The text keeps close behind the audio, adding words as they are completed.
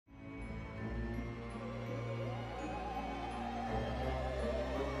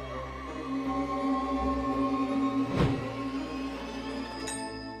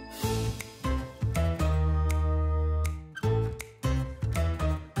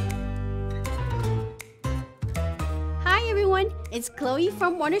it's Chloe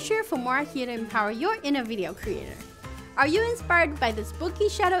from Wondershare Filmora here to empower your inner video creator. Are you inspired by the spooky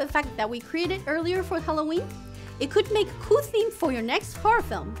shadow effect that we created earlier for Halloween? It could make a cool theme for your next horror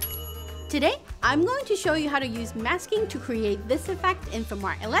film. Today, I'm going to show you how to use masking to create this effect in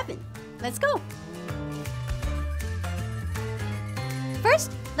Filmora 11. Let's go!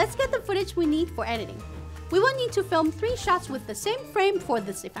 First, let's get the footage we need for editing. We will need to film 3 shots with the same frame for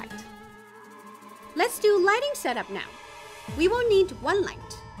this effect. Let's do lighting setup now. We will need one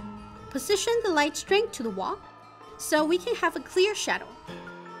light. Position the light straight to the wall so we can have a clear shadow.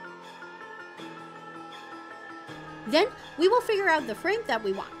 Then we will figure out the frame that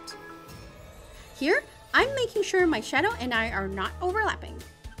we want. Here, I'm making sure my shadow and I are not overlapping.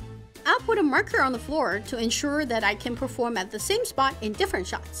 I'll put a marker on the floor to ensure that I can perform at the same spot in different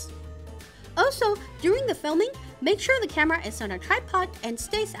shots. Also, during the filming, make sure the camera is on a tripod and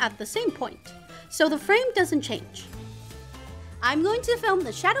stays at the same point, so the frame doesn't change. I'm going to film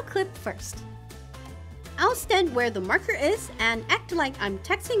the shadow clip first. I'll stand where the marker is and act like I'm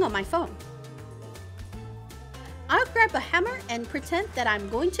texting on my phone. I'll grab a hammer and pretend that I'm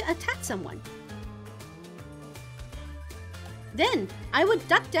going to attack someone. Then, I would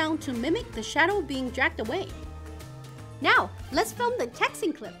duck down to mimic the shadow being dragged away. Now, let's film the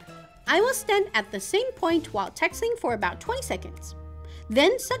texting clip. I will stand at the same point while texting for about 20 seconds.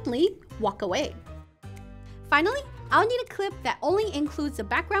 Then suddenly, walk away. Finally, I'll need a clip that only includes the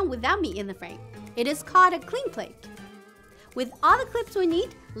background without me in the frame. It is called a clean plate. With all the clips we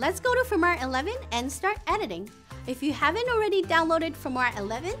need, let's go to Filmora 11 and start editing. If you haven't already downloaded Filmora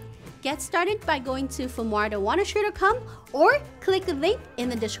 11, get started by going to filmora.wondershare.com or click the link in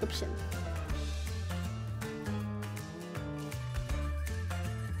the description.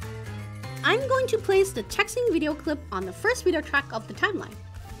 I'm going to place the texting video clip on the first video track of the timeline.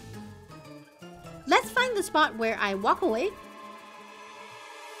 Let's find the spot where I walk away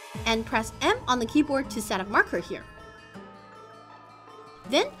and press M on the keyboard to set a marker here.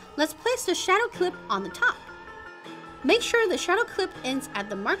 Then, let's place the shadow clip on the top. Make sure the shadow clip ends at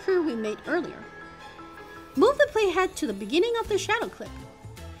the marker we made earlier. Move the playhead to the beginning of the shadow clip.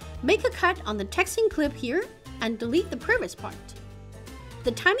 Make a cut on the texting clip here and delete the previous part.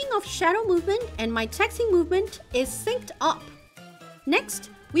 The timing of shadow movement and my texting movement is synced up.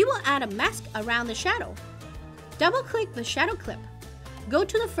 Next, we will add a mask around the shadow. Double-click the shadow clip. Go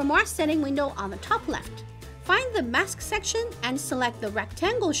to the Filmora setting window on the top left. Find the mask section and select the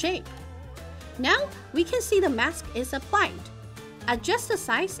rectangle shape. Now, we can see the mask is applied. Adjust the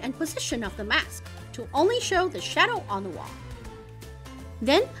size and position of the mask to only show the shadow on the wall.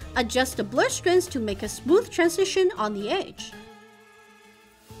 Then, adjust the blur strength to make a smooth transition on the edge.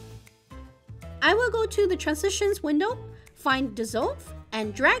 I will go to the transitions window, find dissolve,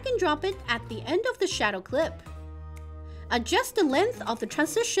 and drag and drop it at the end of the shadow clip. Adjust the length of the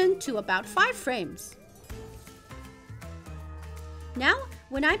transition to about 5 frames. Now,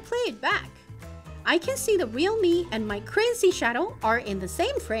 when I play it back, I can see the real me and my crazy shadow are in the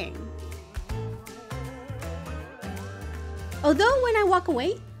same frame. Although when I walk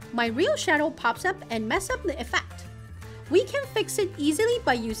away, my real shadow pops up and messes up the effect. We can fix it easily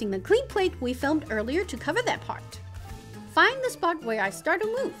by using the clean plate we filmed earlier to cover that part. Find the spot where I start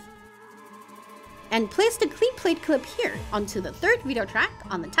to move. And place the clean plate clip here onto the third video track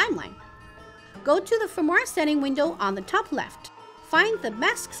on the timeline. Go to the Filmora setting window on the top left. Find the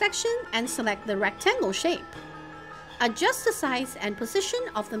mask section and select the rectangle shape. Adjust the size and position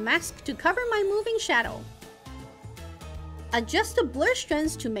of the mask to cover my moving shadow. Adjust the blur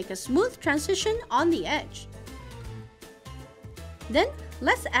strength to make a smooth transition on the edge. Then,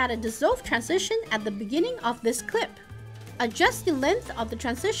 let's add a dissolve transition at the beginning of this clip. Adjust the length of the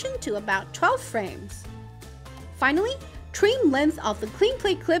transition to about 12 frames. Finally, trim length of the clean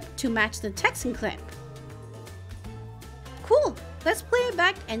plate clip to match the texting clip. Cool! Let's play it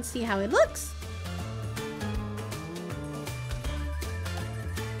back and see how it looks.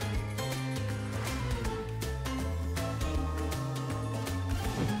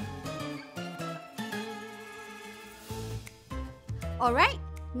 Alright,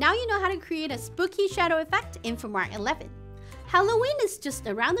 now you know how to create a spooky shadow effect in Filmora 11. Halloween is just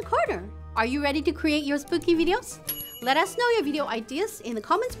around the corner. Are you ready to create your spooky videos? Let us know your video ideas in the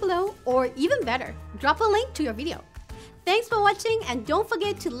comments below, or even better, drop a link to your video. Thanks for watching, and don't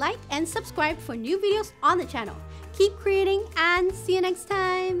forget to like and subscribe for new videos on the channel. Keep creating and see you next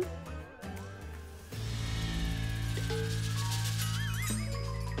time!